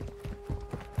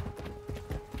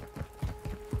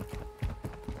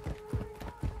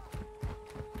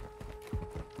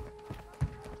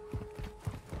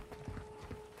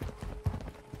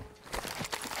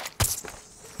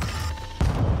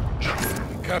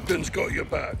 Captain's got your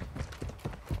back.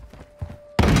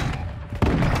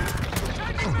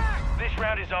 This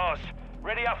round is ours.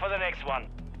 Ready up for the next one.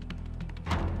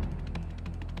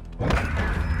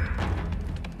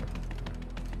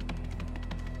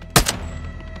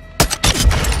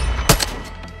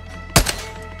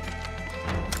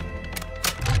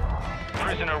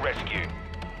 Prisoner rescue.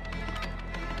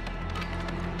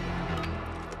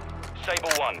 Sable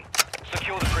 1.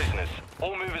 Secure the prisoners.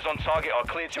 All movers on target are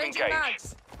cleared to Changing engage.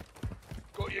 mags.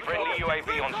 Got your Friendly cover.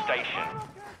 UAV on station.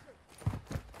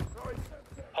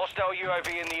 Hostile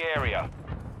UAV in the area.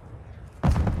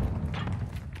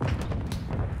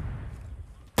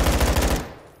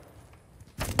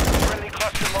 Friendly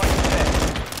cluster mine set.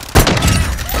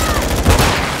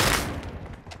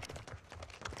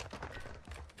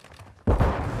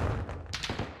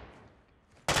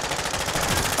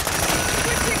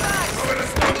 Switching mags. Throw in a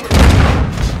stun grenade.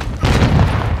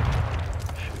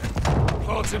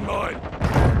 Plants in mine.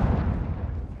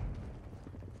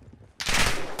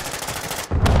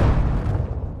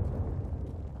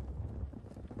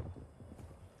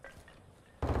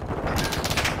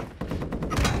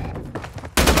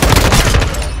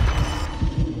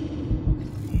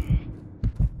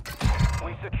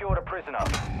 We secured a prisoner.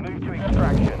 Move to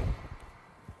extraction.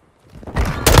 We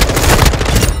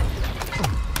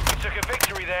took a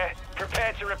victory there.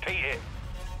 Prepare to repeat it.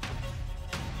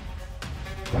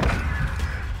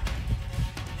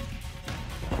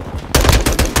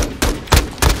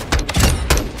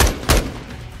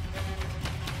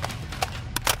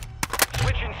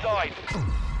 Switch inside.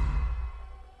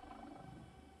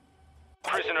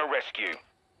 Prisoner rescue.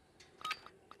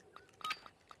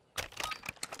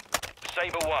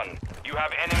 Saber 1, you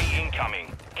have enemy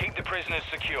incoming. Keep the prisoners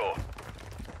secure.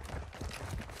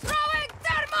 Throwing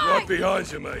thermite! Right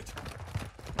behind you, mate.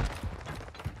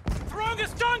 Throwing a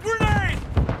stun grenade!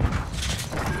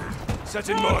 Set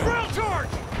in Throwing mine. drill charge!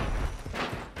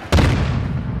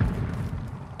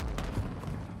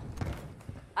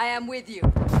 I am with you.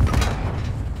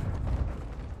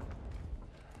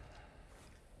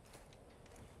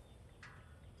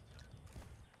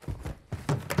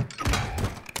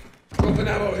 Dropping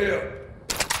ammo here.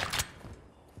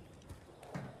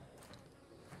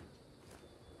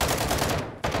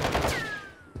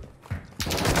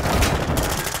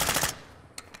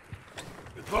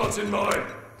 Parts in mind.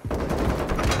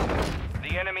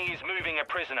 The enemy is moving a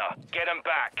prisoner. Get him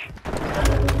back.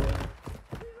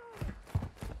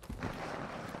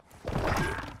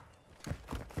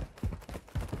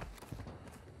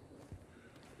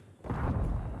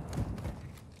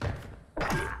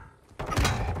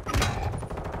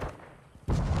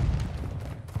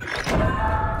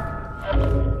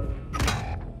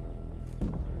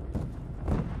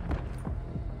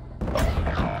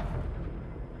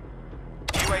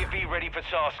 UAV ready for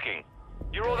tasking.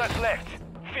 You're all that's left.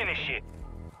 Finish it.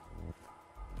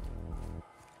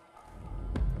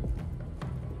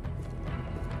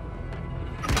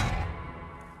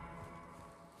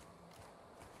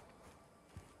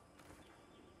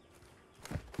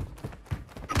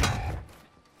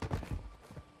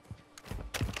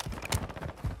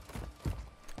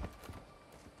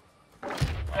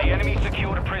 The enemy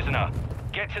secured a prisoner.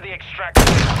 Get to the extraction.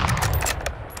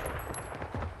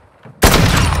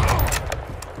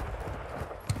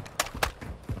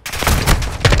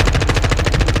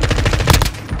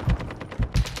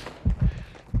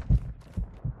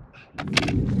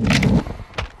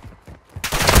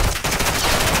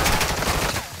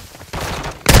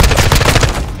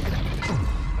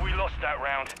 We lost that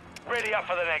round. Ready up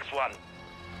for the next one.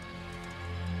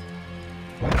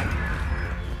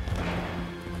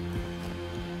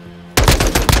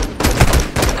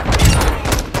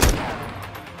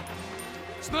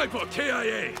 Sniper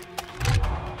KIA.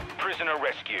 Prisoner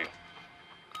rescue.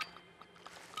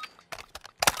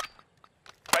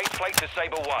 Base plate to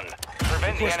Sabre 1.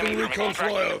 Prevent the Requesting enemy from recon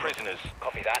extracting the flyover. prisoners.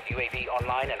 Copy that. UAV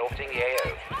online and orbiting the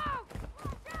AO.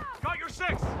 Got your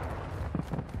 6.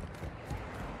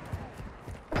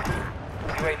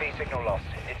 UAV signal lost.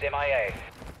 It's MIA.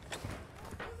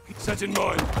 Set in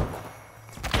mind.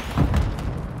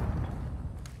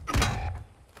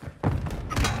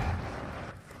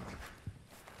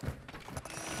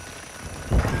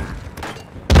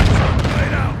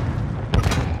 Laid out.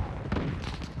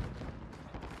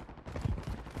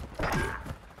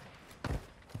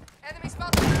 Enemy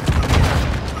spotted.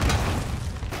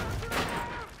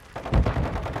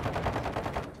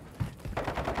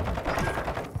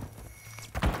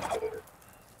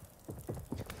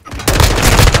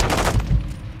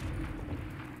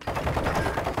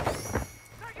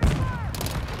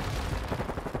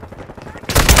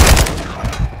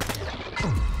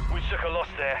 We took a loss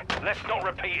there. Let's not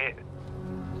repeat it.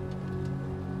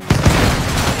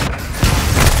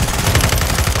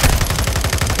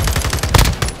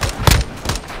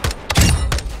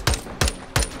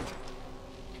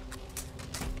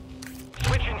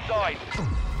 Switching sides.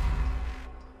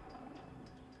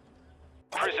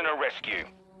 Prisoner rescue.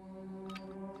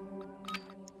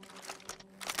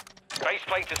 Base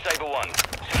plate to Sabre 1.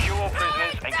 Secure all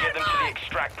prisoners and get them to the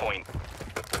extract point.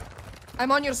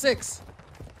 I'm on your 6.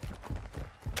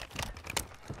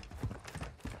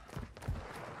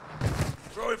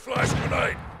 Throwing flash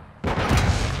grenade.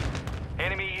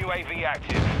 Enemy UAV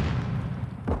active.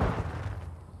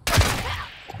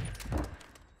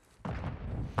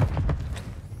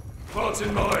 Parts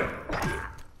in mind.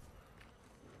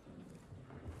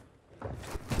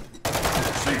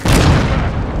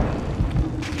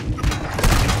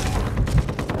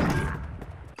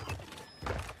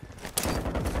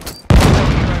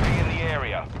 UAV in the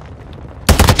area.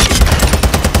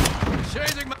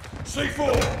 Changing my...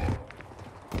 C4.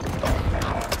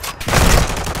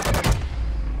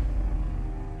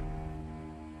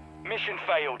 Mission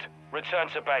failed. Return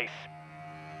to base.